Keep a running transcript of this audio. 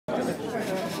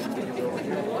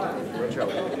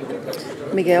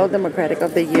Miguel, Democratic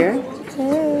of the Year.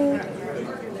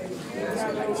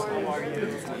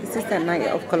 This is that night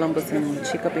of Columbus in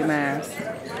Chicopee, Mass.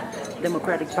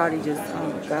 Democratic Party just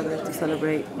gathered to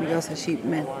celebrate Miguel's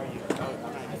achievement.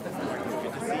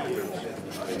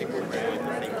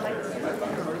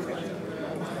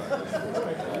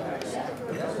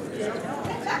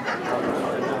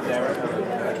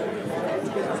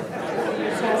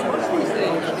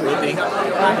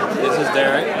 This is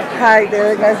Derek. Hi,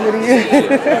 Derek. Nice meeting you.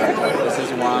 This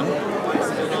is Juan.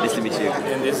 Nice to meet you.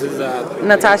 And this is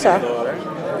Natasha.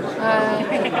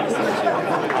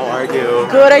 How are you?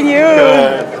 Good, and you?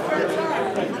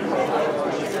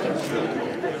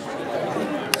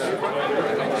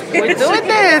 Good. We're doing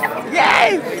this.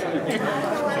 Yes.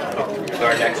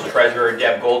 Our next treasurer,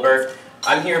 Deb Goldberg.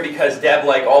 I'm here because Deb,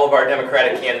 like all of our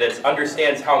Democratic candidates,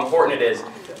 understands how important it is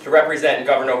to represent and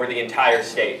govern over the entire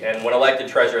state. And when elected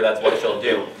treasurer, that's what she'll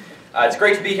do. It's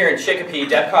great to be here in Chicopee.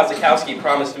 Deb Kozakowski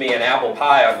promised me an apple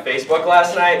pie on Facebook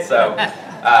last night, so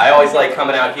I always like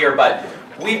coming out here. But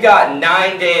we've got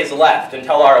 9 days left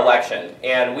until our election,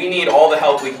 and we need all the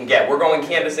help we can get. We're going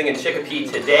canvassing in Chicopee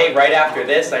today, right after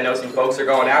this. I know some folks are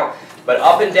going out. But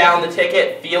up and down the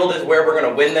ticket, field is where we're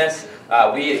going to win this.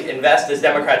 We invest as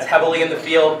Democrats heavily in the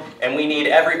field, and we need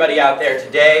everybody out there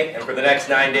today and for the next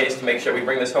 9 days to make sure we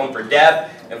bring this home for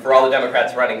Deb and for all the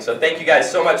Democrats running. So thank you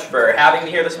guys so much for having me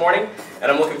here this morning,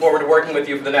 and I'm looking forward to working with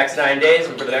you for the next 9 days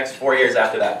and for the next 4 years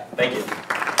after that. Thank you.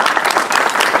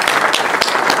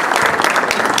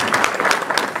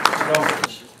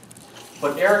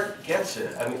 But Eric gets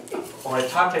it. I mean, when I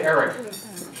talk to Eric,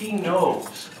 he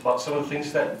knows about some of the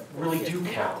things that really do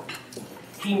count.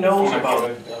 He knows about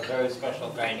it. A very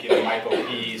special thank you to Michael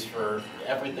Pease for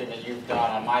everything that you've done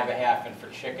on my behalf and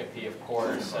for Chicopee, of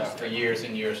course, for years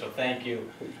and years. So thank you,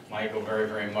 Michael, very,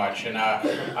 very much. And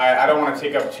I don't want to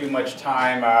take up too much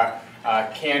time.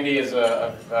 Candy is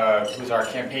who's our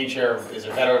campaign chair, is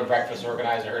a veteran breakfast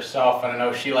organizer herself, and I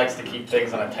know she likes to keep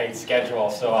things on a tight schedule.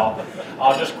 So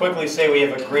I'll just quickly say we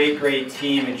have a great, great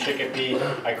team in Chicopee.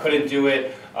 I couldn't do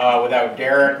it without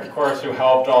Derek, of course, who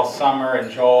helped all summer, and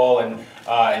Joel, and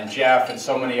Jeff, and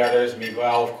so many others.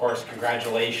 Miguel, of course,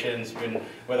 congratulations, been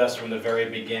with us from the very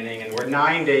beginning, and we're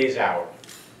 9 days out,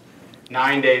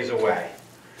 9 days away.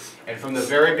 And from the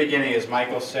very beginning, as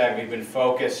Michael said, we've been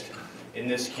focused in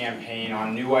this campaign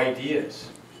on new ideas,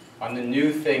 on the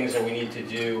new things that we need to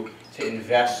do to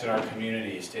invest in our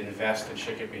communities, to invest in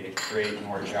Chicopee, to create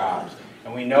more jobs.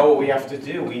 And we know what we have to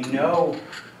do. We know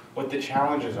what the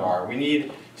challenges are. We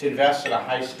need to invest in a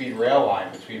high-speed rail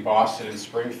line between Boston and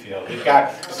Springfield. We've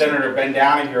got Senator Ben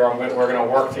Downey here. We're going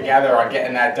to work together on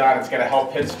getting that done. It's going to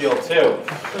help Pittsfield too.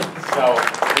 So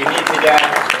we need to get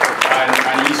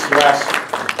an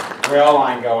east-west rail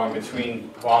line going between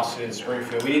Boston and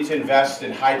Springfield. We need to invest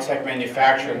in high-tech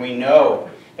manufacturing. We know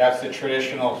that's the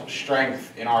traditional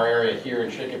strength in our area here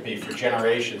in Chicopee for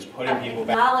generations, putting people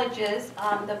back. Acknowledges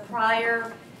the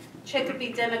prior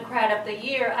Chicopee Democrat of the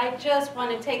Year. I just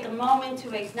want to take a moment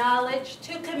to acknowledge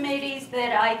two committees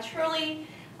that I truly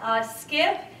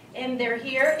skip, and they're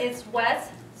here. It's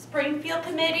West Springfield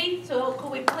Committee, so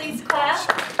could we please clap?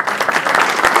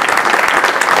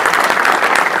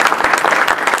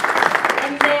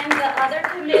 And then the other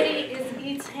committee is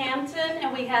East Hampton,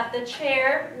 and we have the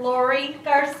chair, Lori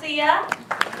Garcia.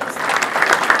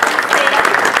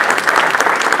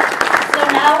 So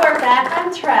now we're back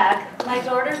on track. My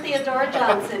daughter, Theodora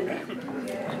Johnson.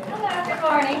 Hello, good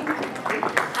morning.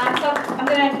 So I'm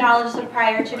going to acknowledge the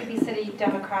prior Chicopee City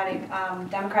Democrat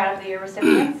of the Year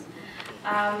recipients.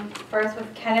 First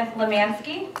with Kenneth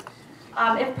Lemansky.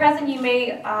 If present, you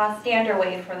may stand or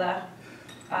wave for the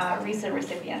recent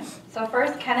recipients. So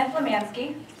first, Kenneth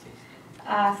Lemansky.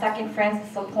 Second,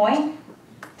 Francis Lapointe.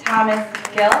 Thomas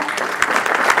Gill.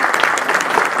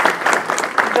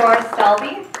 Doris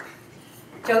Selby.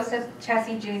 Joseph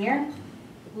Chessie Jr.,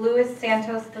 Louis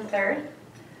Santos III,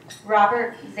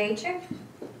 Robert Zajic,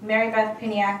 Mary Beth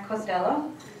Piniac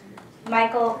Costello,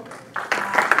 Michael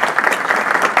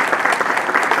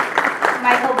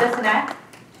Bissonnette,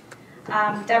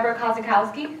 Deborah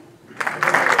Kozakowski,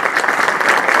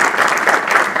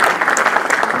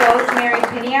 Rosemary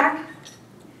Piniac,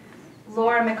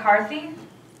 Laura McCarthy,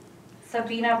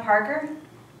 Sabina Parker,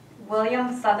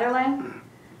 William Sutherland,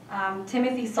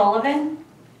 Timothy Sullivan,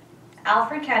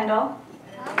 Alfred Kendall,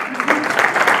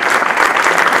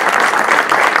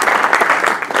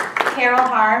 Carol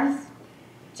Harms,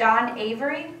 John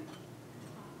Avery,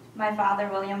 my father,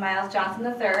 William Miles Johnson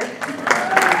III,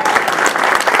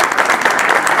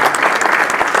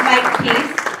 Mike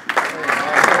Peace,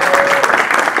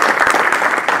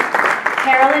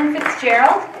 Carolyn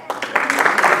Fitzgerald,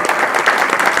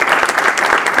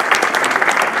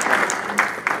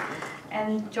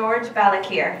 George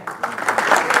Balakir.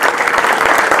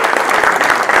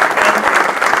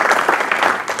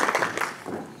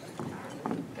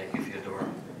 Thank you, Theodora.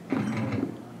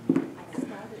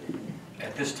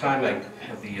 At this time, I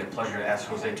have the pleasure to ask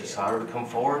Jose Tesaro to come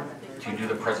forward to do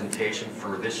the presentation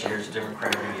for this year's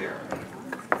Democrat of the Year.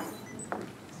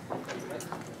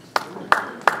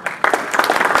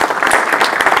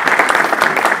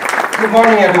 Good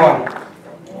morning, everyone.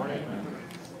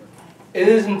 It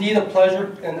is indeed a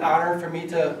pleasure and honor for me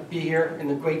to be here in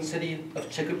the great city of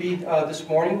Chicopee this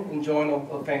morning, enjoying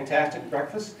a fantastic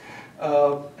breakfast.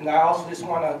 And I also just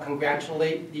want to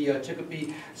congratulate the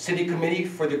Chicopee City Committee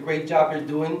for the great job they're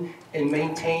doing in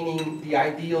maintaining the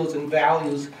ideals and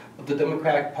values of the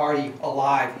Democratic Party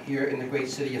alive here in the great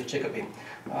city of Chicopee.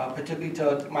 Particularly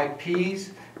to Mike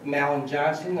Pease, Malin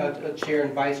Johnson, Chair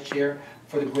and Vice Chair,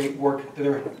 for the great work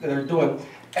that they're doing,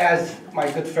 as my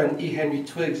good friend E. Henry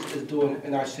Twiggs is doing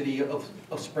in our city of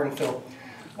Springfield.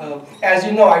 As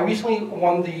you know, I recently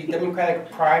won the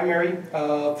Democratic primary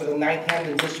for the 9th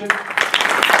Hamden District,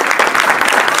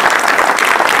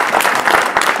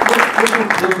 which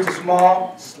includes a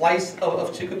small slice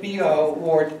of Chicopee,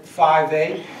 Ward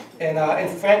 5A. And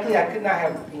frankly, I could not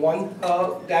have won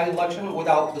that election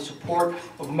without the support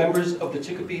of members of the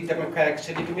Chicopee Democratic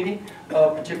City Committee,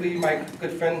 particularly my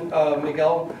good friend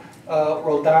Miguel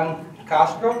Roldan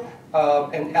Castro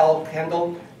and Al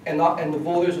Kendall, and the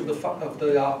voters of the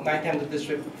 9th Hamden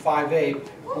District 5A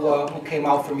who came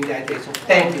out for me that day. So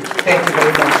thank you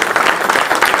very much.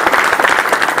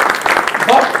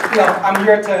 But I'm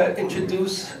here to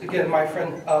introduce again my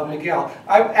friend Miguel.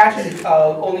 I've actually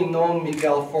only known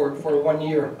Miguel for 1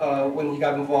 year when he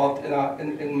got involved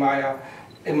in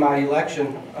my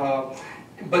election.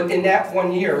 But in that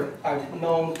 1 year, I've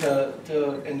known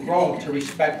and grown to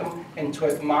respect him and to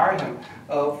admire him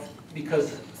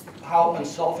because how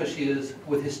unselfish he is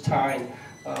with his time,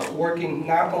 working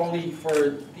not only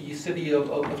for the city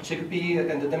of Chicopee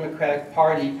and the Democratic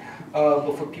Party,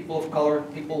 but for people of color,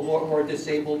 people who are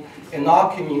disabled, in all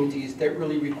communities that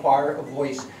really require a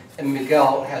voice, and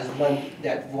Miguel has lent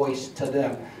that voice to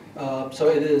them. So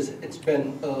it's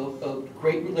been a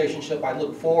great relationship. I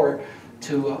look forward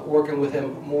to working with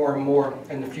him more and more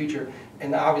in the future.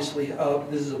 And obviously,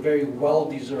 this is a very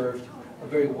well-deserved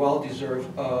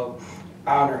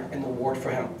honor and award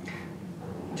for him.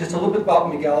 Just a little bit about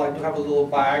Miguel. I do have a little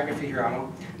biography here on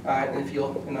him, and if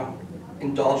you'll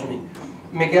indulge me.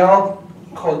 Miguel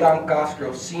Roldan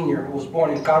Castro, Sr., was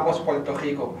born in Caguas, Puerto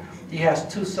Rico. He has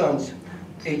 2 sons,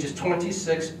 ages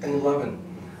 26 and 11.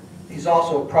 He's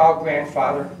also a proud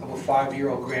grandfather of a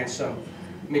 5-year-old grandson.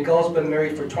 Miguel's been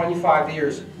married for 25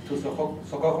 years to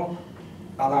Socorro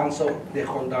Alonso de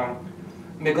Roldan.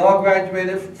 Miguel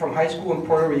graduated from high school in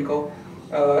Puerto Rico,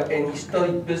 and he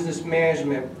studied business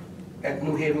management at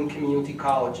New Haven Community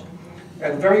College.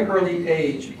 At a very early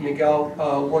age, Miguel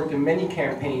worked in many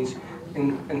campaigns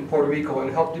in Puerto Rico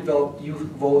and helped develop youth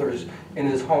voters in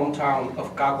his hometown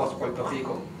of Caguas, Puerto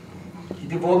Rico. He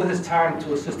devoted his time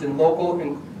to assist in local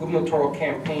and gubernatorial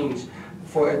campaigns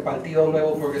for El Partido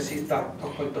Nuevo Progresista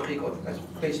of Puerto Rico. That's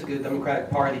basically the Democratic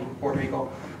Party in Puerto Rico.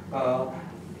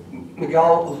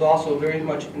 Miguel was also very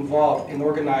much involved in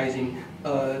organizing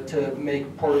to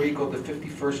make Puerto Rico the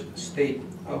 51st state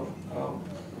of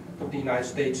the United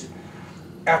States.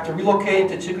 After relocating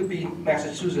to Chicopee,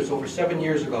 Massachusetts over 7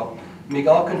 years ago,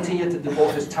 Miguel continued to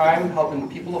devote his time helping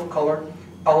people of color,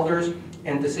 elders,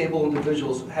 and disabled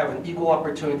individuals have an equal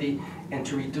opportunity and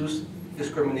to reduce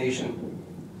discrimination.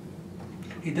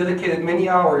 He dedicated many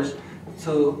hours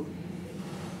to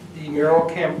the mayoral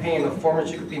campaign of former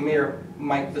Chicopee Mayor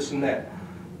Mike Bissonnette.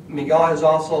 Miguel has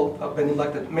also been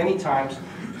elected many times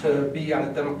to be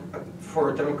on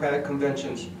for Democratic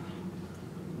conventions.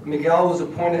 Miguel was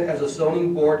appointed as a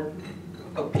zoning board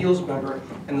appeals member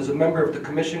and is a member of the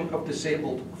Commission of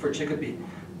Disabled for Chicopee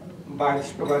by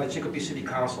the Chicopee City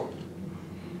Council.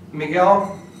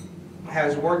 Miguel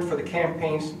has worked for the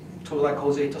campaigns to elect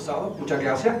Jose Tesaro, muchas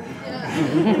gracias.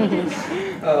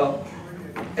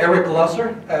 Eric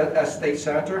Lusser as State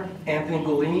Senator, Anthony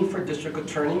Golini for District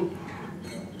Attorney,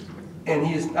 and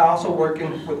he is also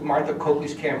working with Martha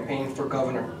Coakley's campaign for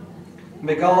Governor.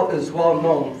 Miguel is well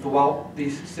known throughout the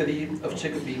city of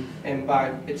Chicopee and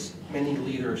by its many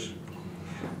leaders.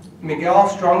 Miguel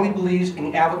strongly believes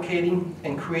in advocating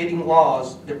and creating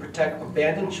laws that protect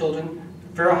abandoned children,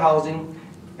 fair housing,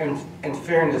 and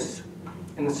fairness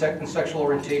in sexual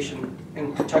orientation,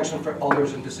 and protection for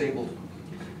elders and disabled.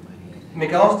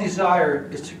 Miguel's desire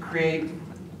is to create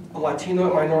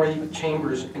Latino minority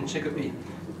chambers in Chicopee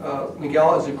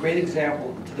Miguel is a great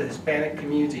example to the Hispanic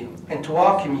community and to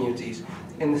all communities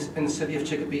in the city of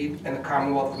Chicopee and the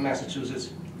Commonwealth of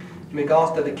Massachusetts.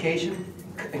 Miguel's dedication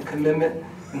and commitment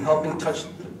in helping touch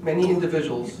many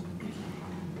individuals,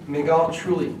 Miguel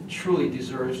truly, truly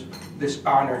deserves this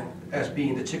honor as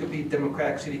being the Chicopee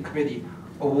Democratic City Committee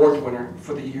Award winner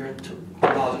for the year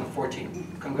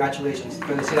 2014. Congratulations.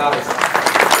 Felicidades.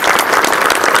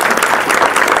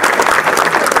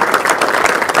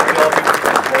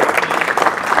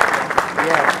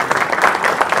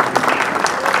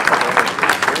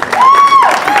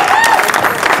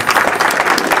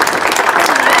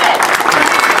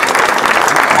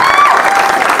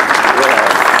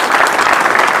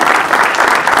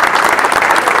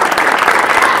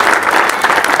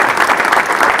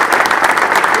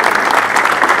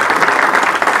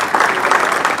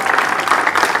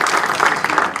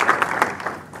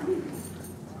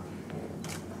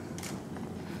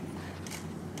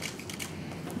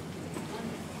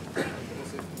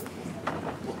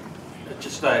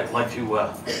 I'd like to,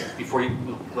 before you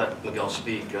let Miguel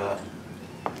speak,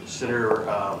 Senator,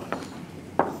 I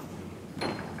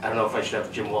don't know if I should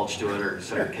have Jim Welch do it or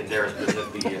Senator Candaras, but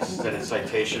it be a Senate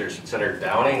citation or Senator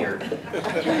Downing or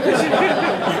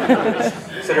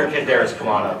Senator Candaras, come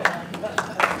on up.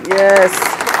 Yes.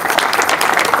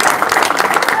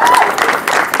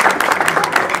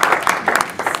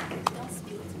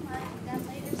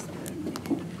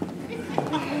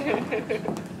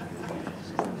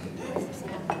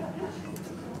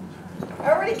 I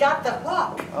already got the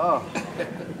hook. Oh.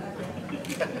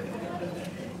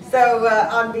 So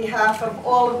on behalf of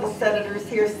all of the senators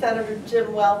here, Senator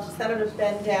Jim Welch, Senator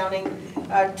Ben Downing,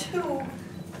 two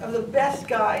of the best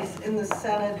guys in the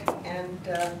Senate, and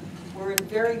we're in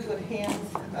very good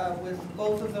hands with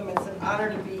both of them. It's an honor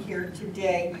to be here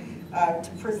today to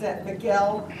present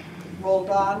Miguel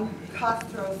Roldan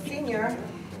Castro Sr.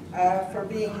 For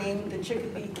being named the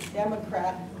Chicopee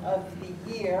Democrat of the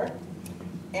Year.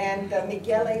 And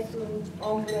Miguel es un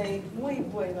hombre muy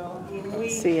bueno y muy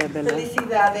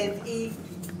felicidades. Y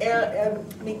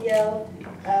Miguel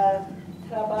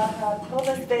trabaja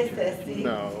todas veces y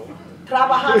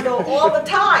trabajando all the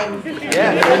time.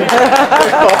 Yeah.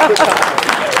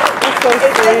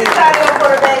 Es necesario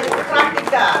volver a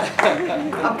practicar.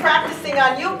 I'm practicing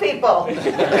on you people.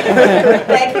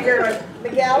 Thank you very much.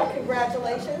 Miguel,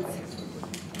 congratulations.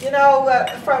 You know,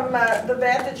 from the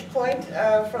vantage point,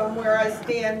 from where I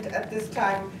stand at this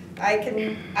time, I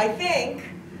think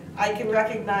I can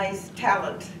recognize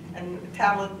talent and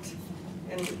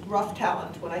rough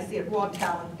talent. When I see it, raw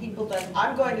talent, people that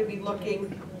I'm going to be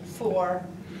looking for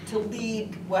to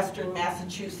lead Western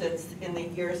Massachusetts in the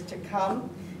years to come.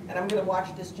 And I'm going to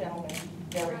watch this gentleman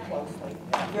very closely.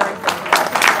 Very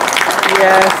closely.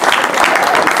 Yes.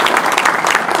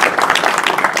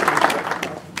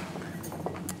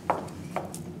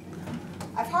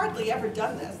 I've hardly ever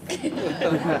done this.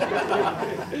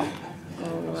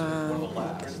 Oh,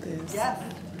 wow. Look at this. Yes.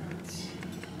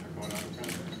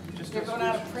 They're going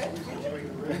out of print?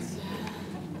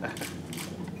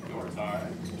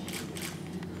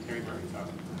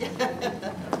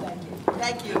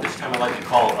 Thank you. This time I'd like to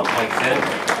call Mike in.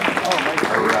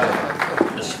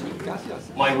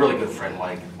 My really good friend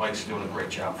Mike. Mike's doing a great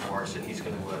job for us, and he's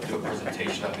going to do a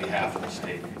presentation on behalf of the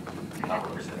state.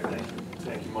 Representative.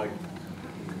 Thank you, Mike.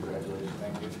 Congratulations.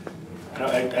 Thank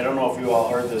you. I don't know if you all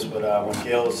heard this, but when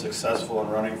Gale is successful in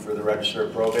running for the Register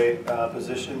of Probate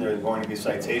position, there are going to be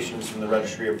citations from the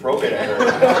Registry of Probate, I heard.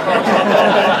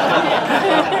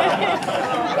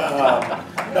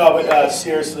 No, but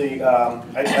seriously,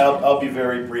 I'll be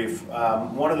very brief.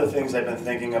 One of the things I've been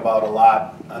thinking about a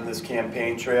lot on this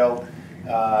campaign trail,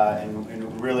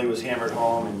 and really was hammered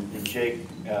home, and Jake,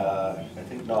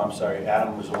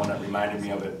 Adam was the one that reminded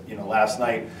me of it. You know, last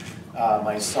night,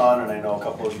 my son, and I know a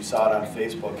couple of you saw it on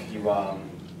Facebook, he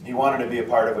wanted to be a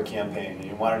part of a campaign, and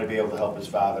he wanted to be able to help his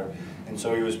father. And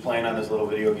so he was playing on this little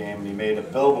video game, and he made a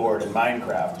billboard in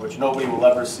Minecraft, which nobody will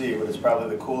ever see, but it's probably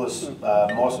the coolest,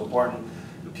 most important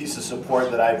piece of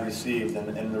support that I've received.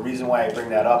 And the reason why I bring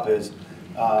that up is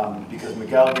because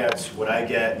Miguel gets what I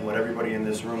get and what everybody in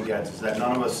this room gets, is that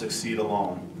none of us succeed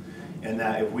alone. And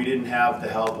that if we didn't have the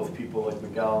help of people like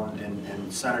Miguel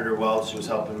and Senator Welch, who was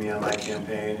helping me on my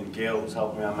campaign, and Gale, who was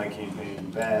helping me on my campaign,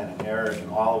 and Ben and Eric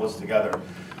and all of us together,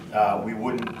 we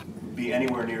wouldn't be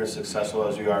anywhere near as successful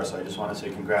as we are. So I just want to say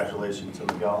congratulations to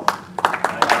Miguel.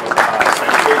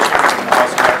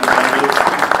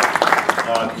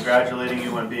 Congratulating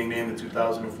you on being named the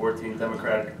 2014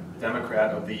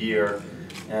 Democrat of the Year,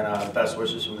 and best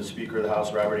wishes from the Speaker of the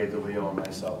House, Robert A. DeLeo, and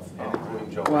myself, and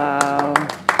including Joe. Wow.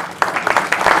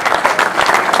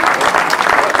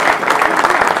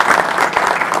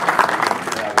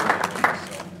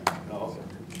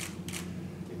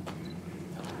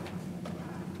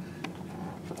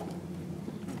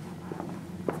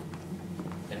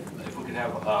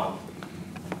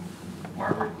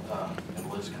 Margaret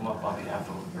and Liz come up on behalf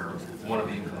of, or one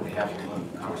of you on behalf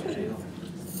of Congressman Gale.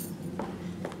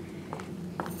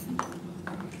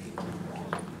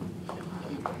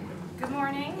 Good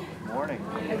morning. Morning.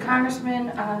 The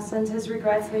Congressman sends his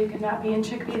regrets that he could not be in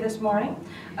Chicopee this morning.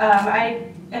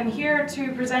 I am here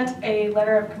to present a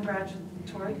letter of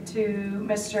congratulatory to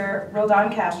Mr.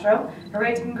 Roldan Castro. I would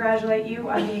like to congratulate you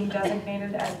on being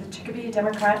designated as the Chicopee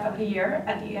Democrat of the Year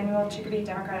at the annual Chicopee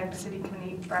Democratic City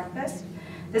Committee Breakfast.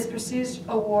 This prestigious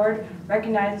award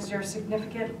recognizes your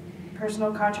significant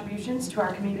personal contributions to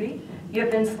our community. You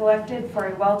have been selected for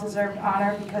a well-deserved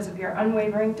honor because of your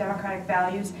unwavering democratic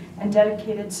values and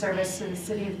dedicated service to the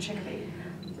city of Chicopee.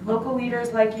 Local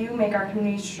leaders like you make our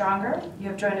community stronger. You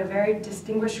have joined a very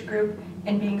distinguished group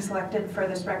in being selected for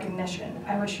this recognition.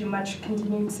 I wish you much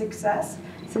continued success.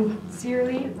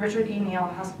 Sincerely, Richard E. Neal,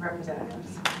 House of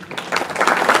Representatives.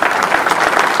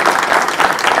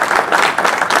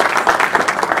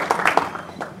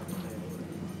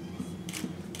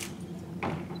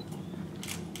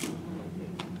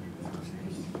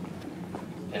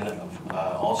 And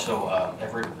also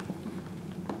Everett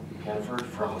Hanford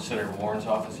from Senator Warren's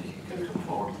office. If you could come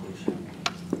forward, please.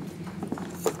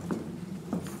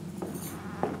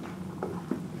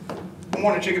 Good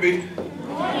morning, Chicopee.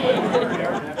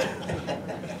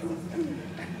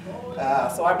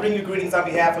 So I bring you greetings on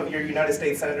behalf of your United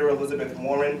States Senator Elizabeth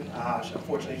Warren.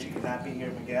 Unfortunately, she could not be here,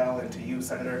 Miguel, and to you,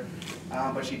 Senator,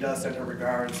 but she does send her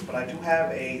regards. But I do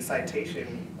have a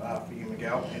citation for you,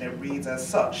 Miguel, and it reads as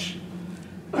such.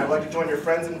 I'd like to join your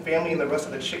friends and family and the rest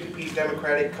of the Chicopee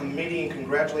Democratic Committee in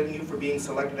congratulating you for being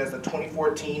selected as the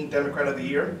 2014 Democrat of the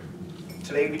Year.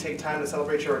 Today we take time to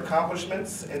celebrate your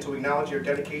accomplishments and to acknowledge your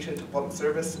dedication to public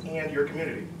service and your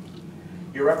community.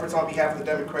 Your efforts on behalf of the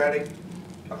Democratic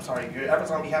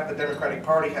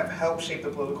Party have helped shape the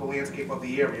political landscape of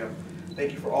the area.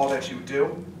 Thank you for all that you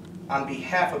do. On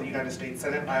behalf of the United States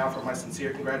Senate, I offer my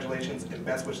sincere congratulations and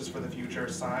best wishes for the future.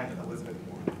 Signed, Elizabeth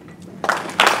Warren.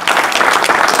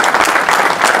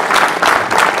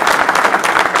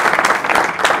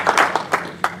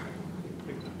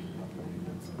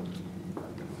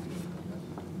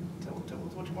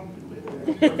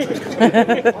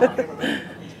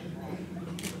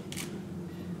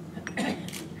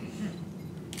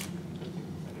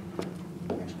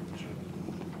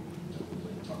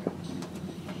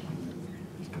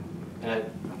 And I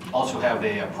also have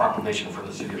a proclamation for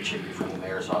the city of Chicopee from the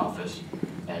mayor's office.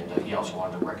 And he also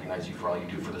wanted to recognize you for all you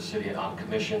do for the city on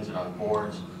commissions and on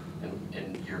boards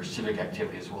and your civic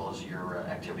activity as well as your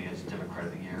activity as Democrat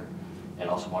of the Year. And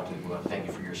also want to thank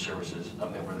you for your service as a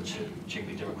member of the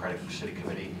Chicopee Democratic City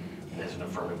Committee and as an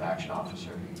affirmative action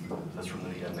officer. That's from the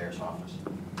mayor's office.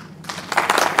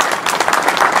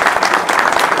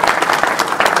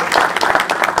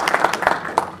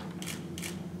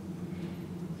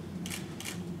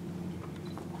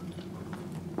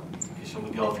 Okay, so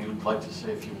Miguel, if you would like to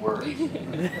say a few words. This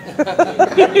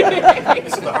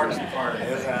is the hardest part.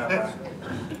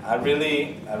 I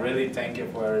really thank you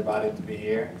for everybody to be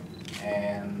here.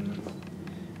 And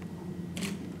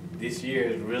this year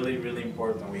is really, really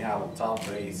important. We have a tough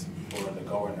race for the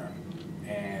governor.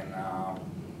 And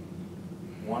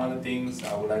one of the things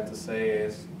I would like to say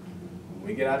is, when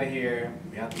we get out of here,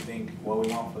 we have to think what we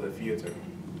want for the future.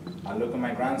 I look at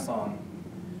my grandson,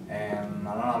 and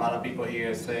I know a lot of people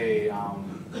here say,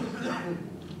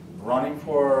 running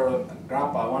for,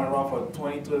 Grandpa, I want to run for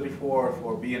 2024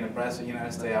 for being the President of the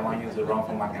United States. I want you to run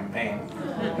for my campaign.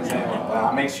 I say, well,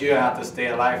 I'll make sure I have to stay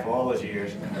alive for all those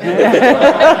years. The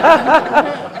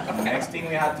next thing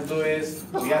we have to do is,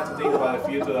 we have to think about the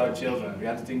future of our children. We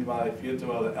have to think about the future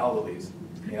of the elderlies.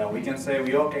 You know, we can say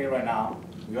we're okay right now,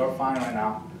 we are fine right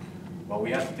now, but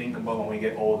we have to think about when we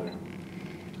get older.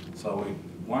 So we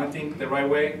want to think the right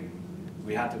way,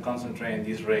 we have to concentrate in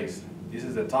this race. This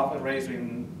is the toughest race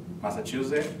in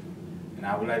Massachusetts, and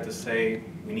I would like to say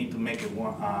we need to make it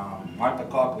Martha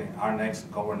Coughlin our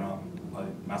next governor of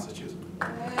Massachusetts.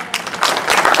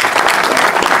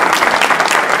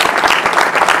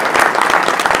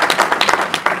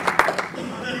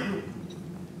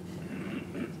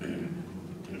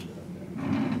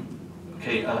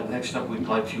 Okay, next up we'd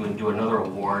like to do another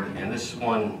award, and this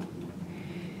one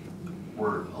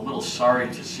we're a little sorry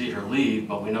to see her leave,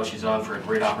 but we know she's on for a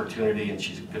great opportunity and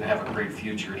she's going to have a great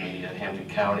future in the Hampden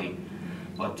County.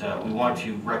 But we want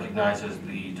to recognize as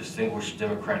the Distinguished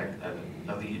Democratic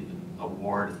of the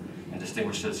Award and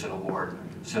Distinguished Citizen Award,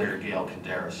 Senator Gale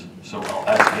Candaras. So I'll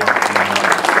ask Gale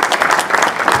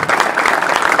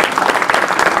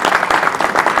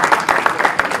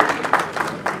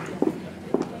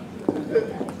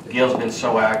to be Gail's been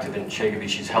so active in Chicopee.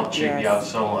 She's helped Chicopee out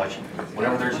so much.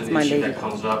 Whenever there's an issue that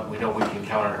comes up, we know we can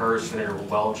count on her, Senator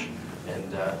Welch,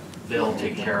 and they'll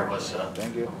take care of us.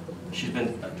 Thank you. She's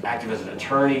been active as an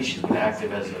attorney. She's been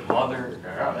active as a mother,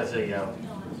 as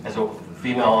a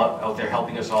female out there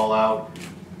helping us all out,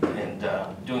 and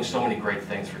doing so many great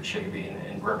things for Chicopee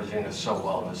and representing us so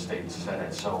well in the state and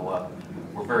Senate. So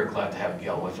we're very glad to have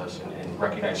Gail with us and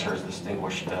recognize her as a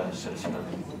distinguished citizen.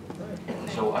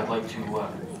 So I'd like to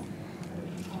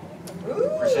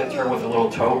present her with a little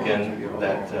token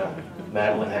that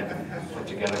Madeline had put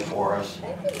together for us.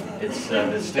 It's the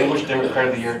Distinguished Democrat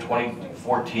of the Year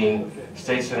 2014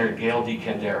 State Senator Gale D.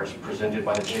 Candaras, presented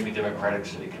by the Chicopee Democratic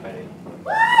City Committee.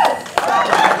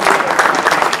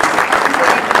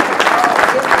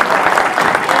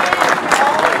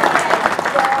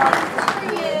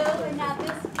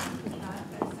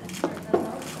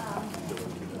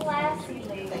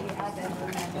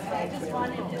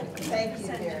 Thank you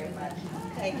very much.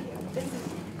 Thank you. This is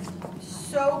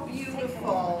so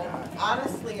beautiful.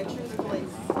 Honestly and truthfully,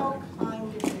 so kind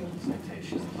of you.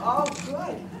 Oh,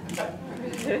 good.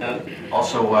 And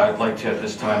also, I'd like to at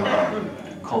this time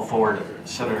call forward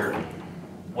Senator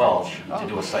Welch to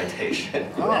do a citation.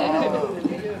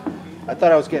 I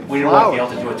thought I was getting We don't want Gail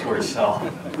to do it to herself.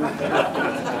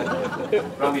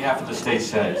 But on behalf of the state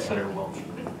Senate, Senator Welch.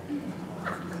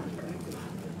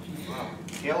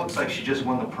 Gail looks like she just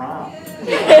won the prom.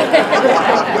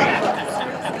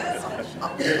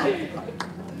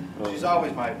 She's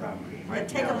always my property. I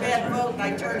take a bad vote and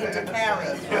I turn it to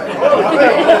Carrie.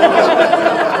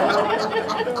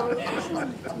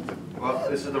 Well,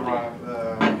 this is the wrong, we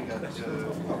got,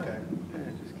 okay.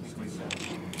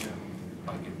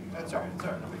 That's all right, it's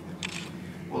all right.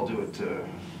 We'll do it,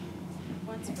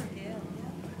 What's for Gail?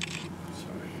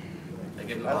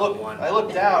 I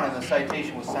looked down and the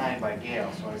citation was signed by Gail,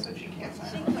 so I said she can't sign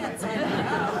it. She can't sign it.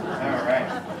 All right.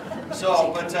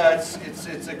 So, but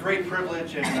it's a great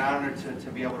privilege and an honor to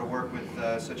be able to work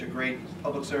with such a great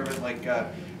public servant like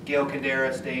Gail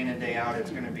Candaras day in and day out.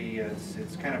 It's going to be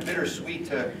it's kind of bittersweet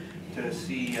to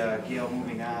see Gail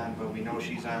moving on, but we know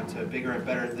she's on to bigger and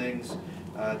better things.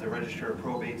 The Register of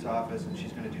Probate's office, and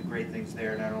she's going to do great things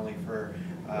there, not only for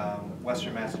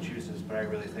Western Massachusetts, but I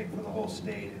really think for the whole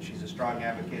state. And she's a strong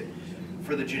advocate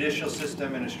for the judicial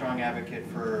system and a strong advocate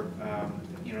for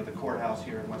the courthouse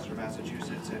here in Western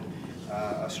Massachusetts, and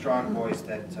a strong voice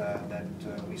that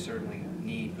we certainly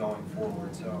need going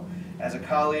forward. So, as a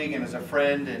colleague and as a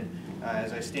friend, and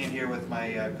as I stand here with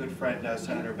my good friend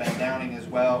Senator Ben Downing as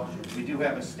well, we do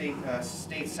have a state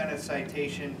Senate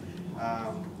citation.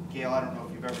 Gail, I don't know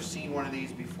if you've ever seen one of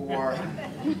these before.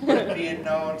 Be it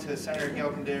known to Senator Gale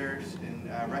Candaras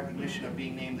in recognition of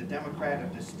being named the Democrat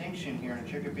of Distinction here in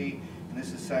Chicopee. And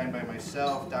this is signed by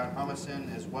myself, Don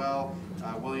Humison as well,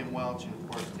 William Welch, and of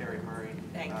course Terry Murray,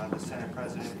 the Senate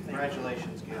President.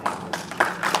 Congratulations, Gail.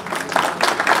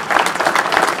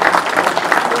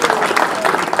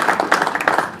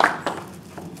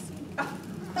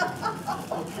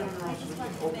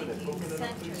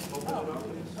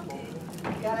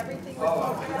 Got everything?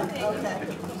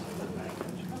 Okay.